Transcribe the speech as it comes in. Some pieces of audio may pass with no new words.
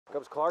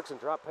Comes Clarkson,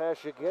 drop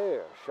pass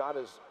Jaguar. Shot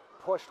is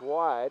pushed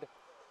wide.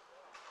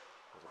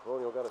 The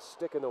Colonial got a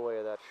stick in the way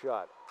of that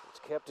shot. It's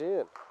kept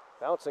in.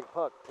 Bouncing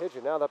puck,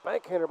 pigeon. Now the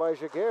backhander by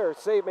Jaguar.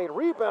 Save made,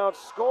 rebound,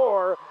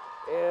 score.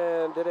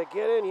 And did it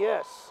get in?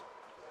 Yes.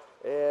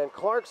 And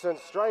Clarkson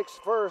strikes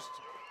first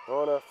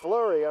on a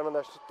flurry. On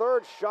the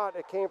third shot,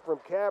 it came from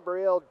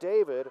Gabrielle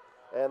David.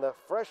 And the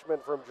freshman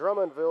from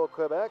Drummondville,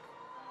 Quebec,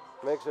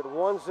 makes it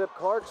 1-0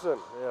 Clarkson.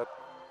 Yeah,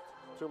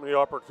 too many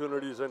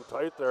opportunities in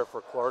tight there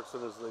for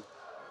Clarkson as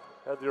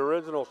they had the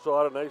original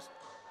shot, a nice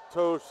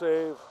toe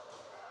save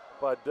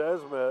by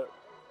Desmet,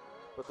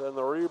 but then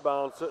the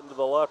rebound sitting to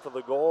the left of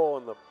the goal,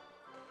 and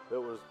it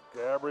was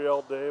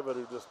Gabrielle David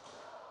who just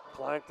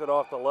clanked it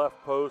off the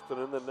left post and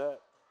in the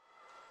net.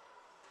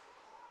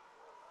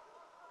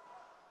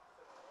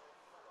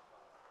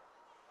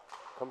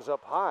 Comes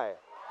up high,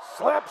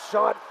 slap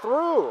shot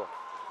through.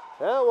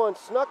 That one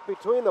snuck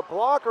between the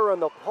blocker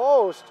and the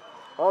post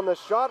on the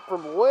shot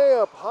from way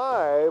up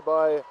high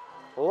by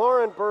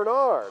Lauren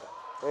Bernard.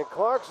 And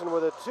Clarkson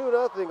with a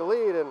 2-0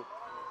 lead, and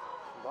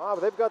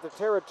Bob, they've got the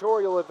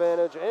territorial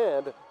advantage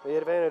and the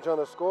advantage on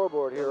the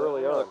scoreboard here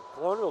early on.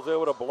 Colonial's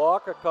able to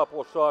block a couple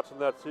of shots in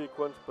that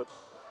sequence, but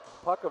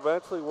puck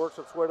eventually works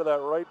its way to that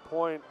right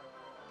point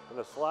in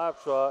a slap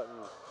shot, and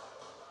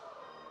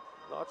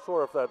not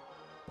sure if that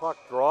puck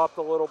dropped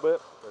a little bit,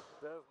 but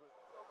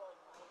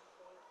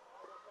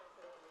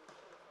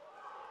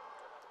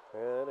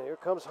and here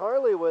comes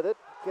Harley with it.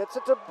 Gets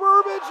it to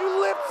Burbage,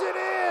 who lifts it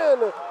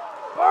in.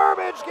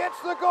 Burbage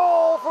gets the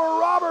goal for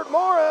Robert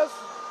Morris.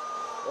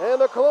 And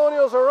the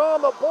Colonials are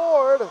on the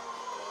board.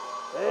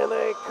 And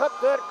they cut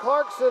that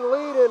Clarkson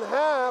lead in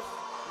half.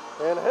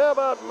 And how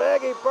about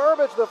Maggie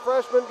Burbage, the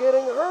freshman,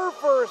 getting her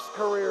first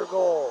career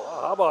goal?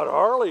 How about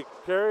Harley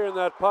carrying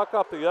that puck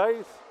up the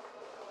ice,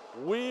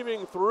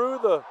 weaving through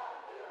the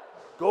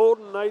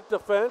Golden Knight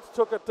defense,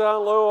 took it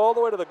down low all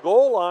the way to the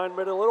goal line,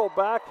 made a little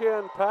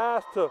backhand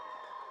pass to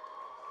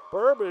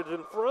Burbage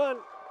in front.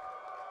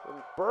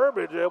 And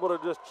Burbage able to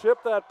just chip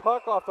that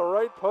puck off the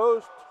right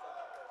post,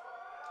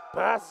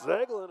 past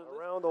Zeglin.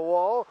 Around the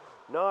wall,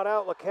 not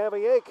out.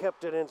 LeCavier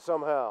kept it in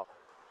somehow.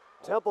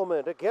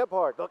 Templeman to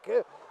Gebhardt.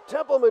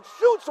 Templeman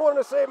shoots one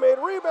to save made,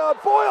 rebound.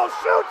 Boyle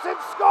shoots and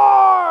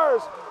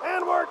scores!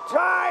 And we're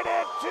tied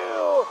at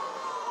 2.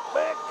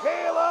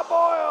 Michaela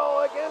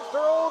Boyle against her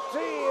old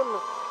team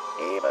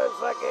evens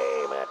the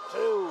game at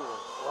 2.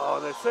 Well,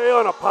 and they say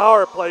on a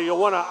power play you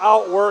want to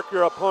outwork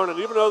your opponent.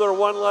 Even though they're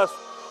one less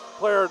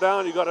player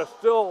down, you got to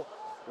still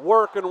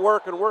work and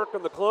work and work.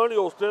 And the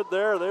Colonials did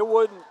there. They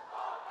wouldn't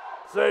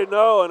say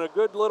no, and a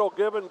good little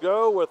give and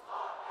go with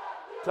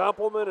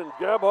Templeman and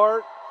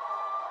Gebhardt.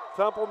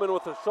 Templeman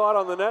with a shot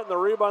on the net and the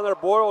rebound there.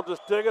 Boyle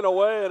just digging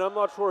away, and I'm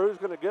not sure who's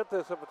going to get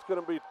this, if it's going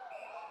to be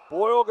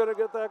Boyle going to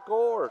get that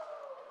goal, or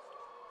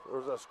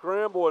there's a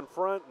scramble in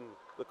front, and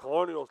the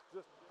Colonials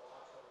just...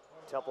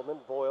 Templeman,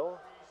 Boyle,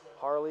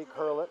 Harley,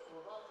 Curlett,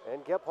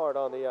 and Gebhardt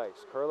on the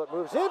ice. Curlett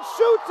moves in,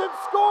 shoots and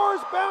scores,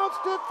 bounced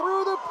it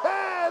through the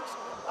pads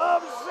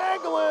of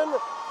Zeglin,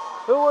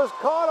 who was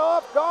caught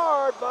off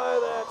guard by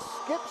that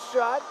skip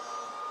shot,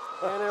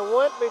 and it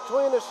went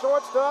between the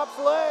shortstop's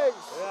legs.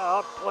 Yeah,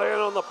 out playing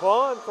on the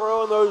pond,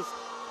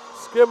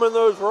 skimming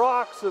those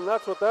rocks, and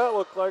that's what that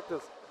looked like,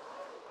 as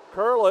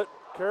Curlett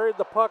carried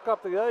the puck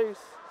up the ice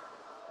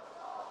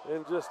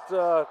and just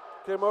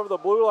came over the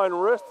blue line,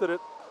 wristed it.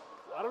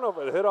 I don't know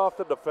if it hit off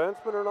the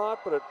defenseman or not,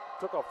 but it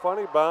took a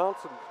funny bounce,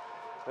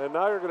 and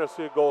now you're going to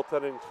see a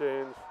goaltending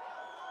change.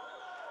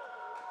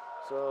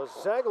 So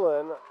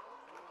Zeglin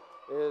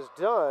is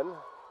done.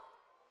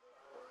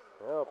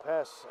 Now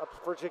pass up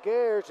for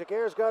Jaguar.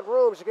 Jaguar's got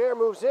room. Jaguar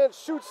moves in,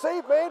 shoots,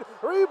 save made,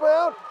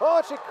 rebound.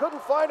 Oh, she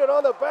couldn't find it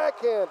on the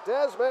backhand.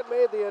 Desmet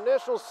made the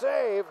initial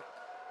save.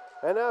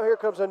 And now here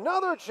comes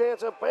another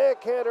chance, a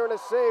backhander and a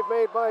save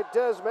made by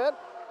Desmet.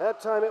 That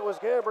time it was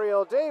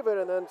Gabrielle David,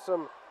 and then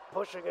some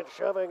pushing and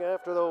shoving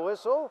after the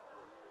whistle.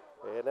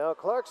 And now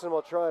Clarkson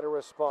will try to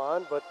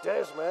respond, but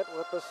Desmet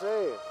with the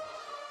save.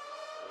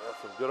 Yeah,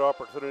 some good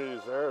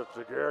opportunities there.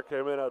 Jaguar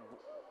came in, had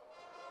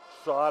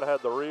shot,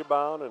 had the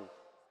rebound, and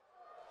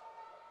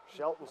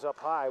Shelton's up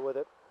high with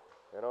it.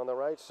 And on the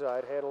right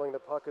side, handling the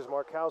puck is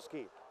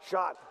Markowski.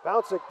 Shot,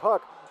 bouncing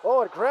puck.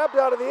 Oh, it grabbed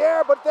out of the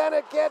air, but then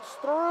it gets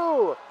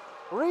through.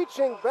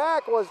 Reaching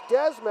back was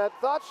Desmet.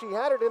 Thought she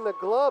had it in the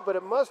glove, but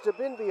it must have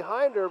been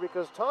behind her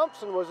because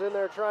Thompson was in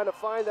there trying to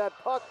find that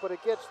puck, but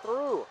it gets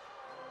through.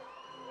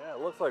 Yeah,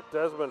 it looks like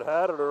Desmet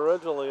had it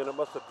originally, and it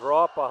must have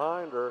dropped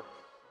behind her.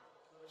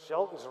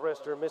 Shelton's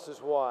wrister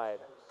misses wide.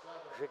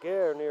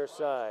 Jaguar near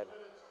side.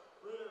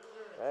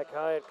 Back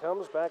high it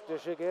comes, back to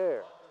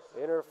Jaguar.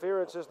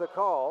 Interference is the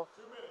call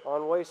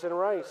on Wason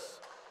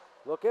Rice.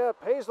 Look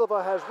out,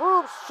 Paisleva has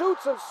room,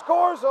 shoots and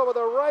scores over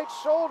the right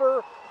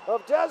shoulder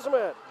of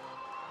Desmet.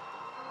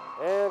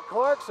 And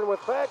Clarkson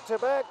with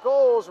back-to-back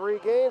goals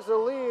regains the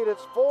lead.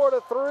 It's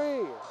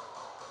 4-3.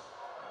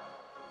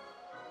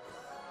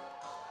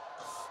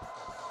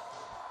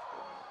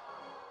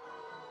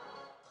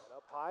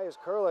 Up high is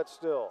Curlett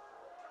still.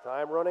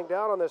 Time running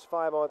down on this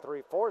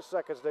 5-on-3. 4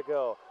 seconds to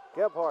go.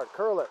 Gebhardt,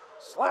 curl it,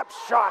 slap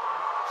shot.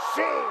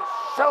 She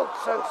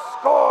shoots and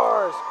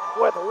scores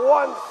with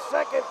 1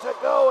 second to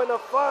go in the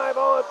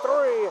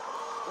 5-on-3.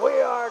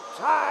 We are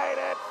tied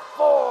at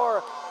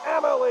 4.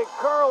 Emily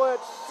Curlett,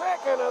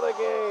 second of the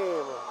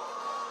game.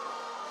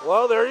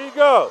 Well, there you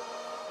go.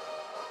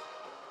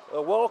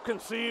 A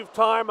well-conceived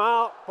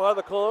timeout by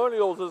the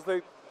Colonials as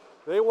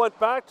they went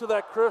back to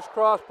that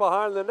crisscross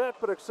behind the net,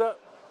 but instead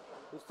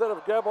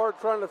of Gebhardt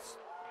trying to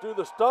do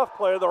the stuff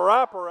play, the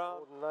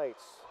wraparound. Golden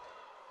Knights,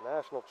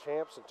 national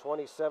champs in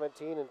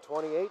 2017 and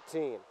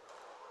 2018.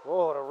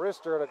 Oh, and a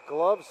wrister and a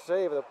glove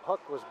save. The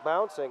puck was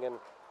bouncing and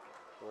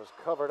was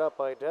covered up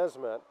by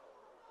Desmet.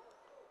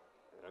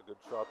 Yeah, good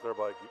shot there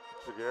by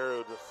Jaguar,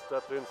 who just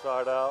stepped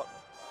inside out.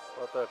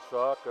 Let that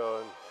shot go,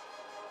 and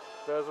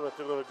Desmet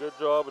doing a good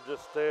job of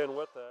just staying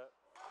with that.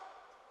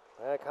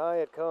 Back high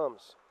it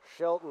comes.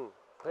 Shelton,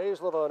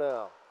 Paislova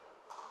now.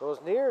 Goes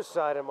near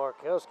side, and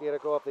Markowski had to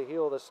go up the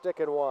heel of the stick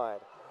and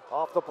wide.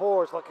 Off the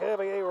boards,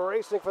 LeCavier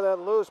racing for that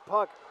loose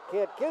puck.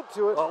 Can't get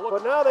to it,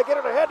 but now they get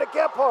it ahead to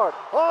Gebhardt.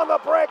 On the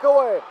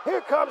breakaway,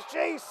 here comes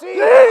JC.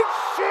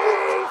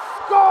 She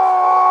scores!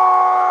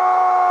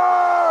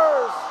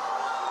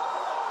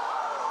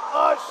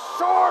 A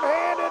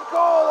short-handed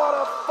goal on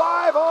a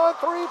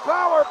 5-on-3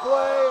 power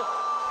play,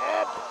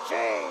 and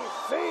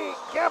JC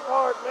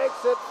Gebhardt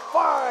makes it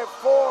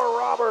 5-4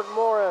 Robert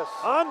Morris.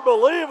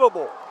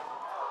 Unbelievable.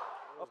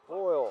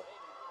 Boyle.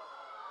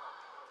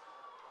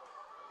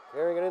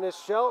 Carrying it in is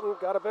Shelton.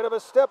 Got a bit of a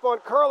step on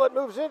Curlett.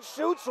 Moves in,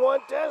 shoots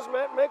one.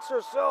 Desmet makes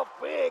herself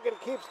big and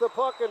keeps the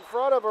puck in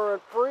front of her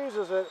and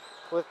freezes it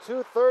with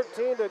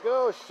 2:13 to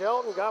go.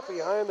 Shelton got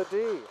behind the D.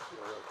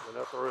 They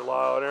have to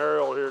rely on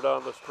Ariel here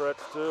down the stretch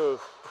too.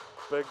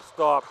 Big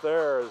stop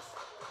there as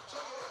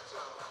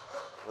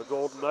the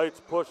Golden Knights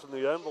pushing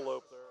the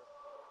envelope there.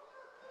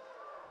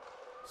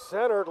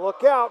 Centered,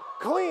 look out.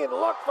 Clean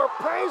look for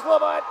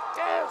Paislova.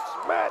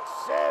 Desmet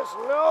says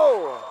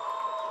no.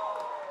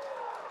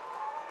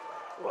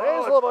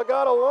 Paislova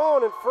got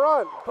alone in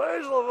front.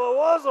 Paislova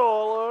was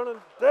all alone,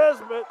 and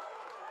Desmet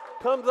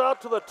comes out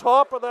to the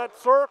top of that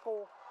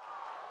circle.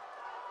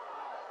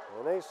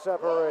 And they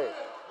separate.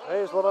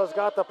 Paislova's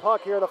got the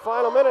puck here in the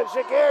final minute.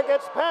 Jaguar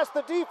gets past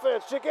the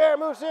defense. Jaguar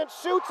moves in,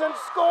 shoots and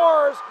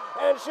scores.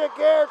 And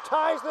Jaguar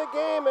ties the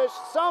game as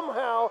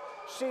somehow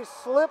she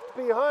slipped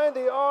behind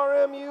the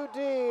RMU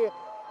D.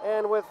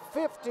 And with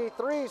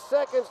 53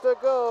 seconds to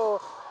go,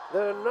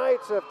 the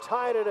Knights have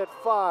tied it at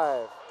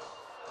 5.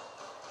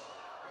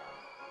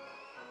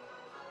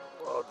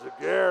 Well,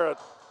 Jaguar,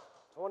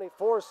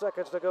 24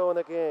 seconds to go in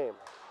the game.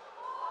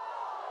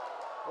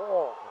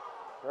 Oh,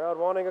 crowd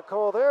wanting a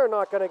call there,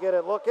 not going to get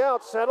it. Look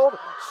out, settled,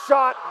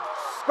 shot,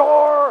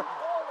 score,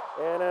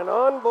 and an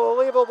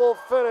unbelievable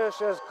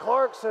finish as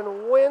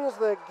Clarkson wins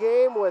the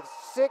game with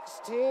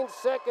 16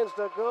 seconds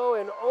to go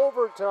in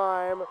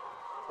overtime,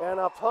 and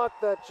a puck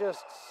that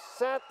just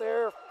sat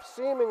there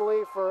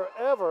seemingly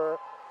forever.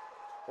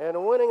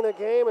 And winning the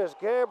game is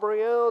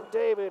Gabrielle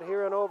David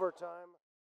here in overtime.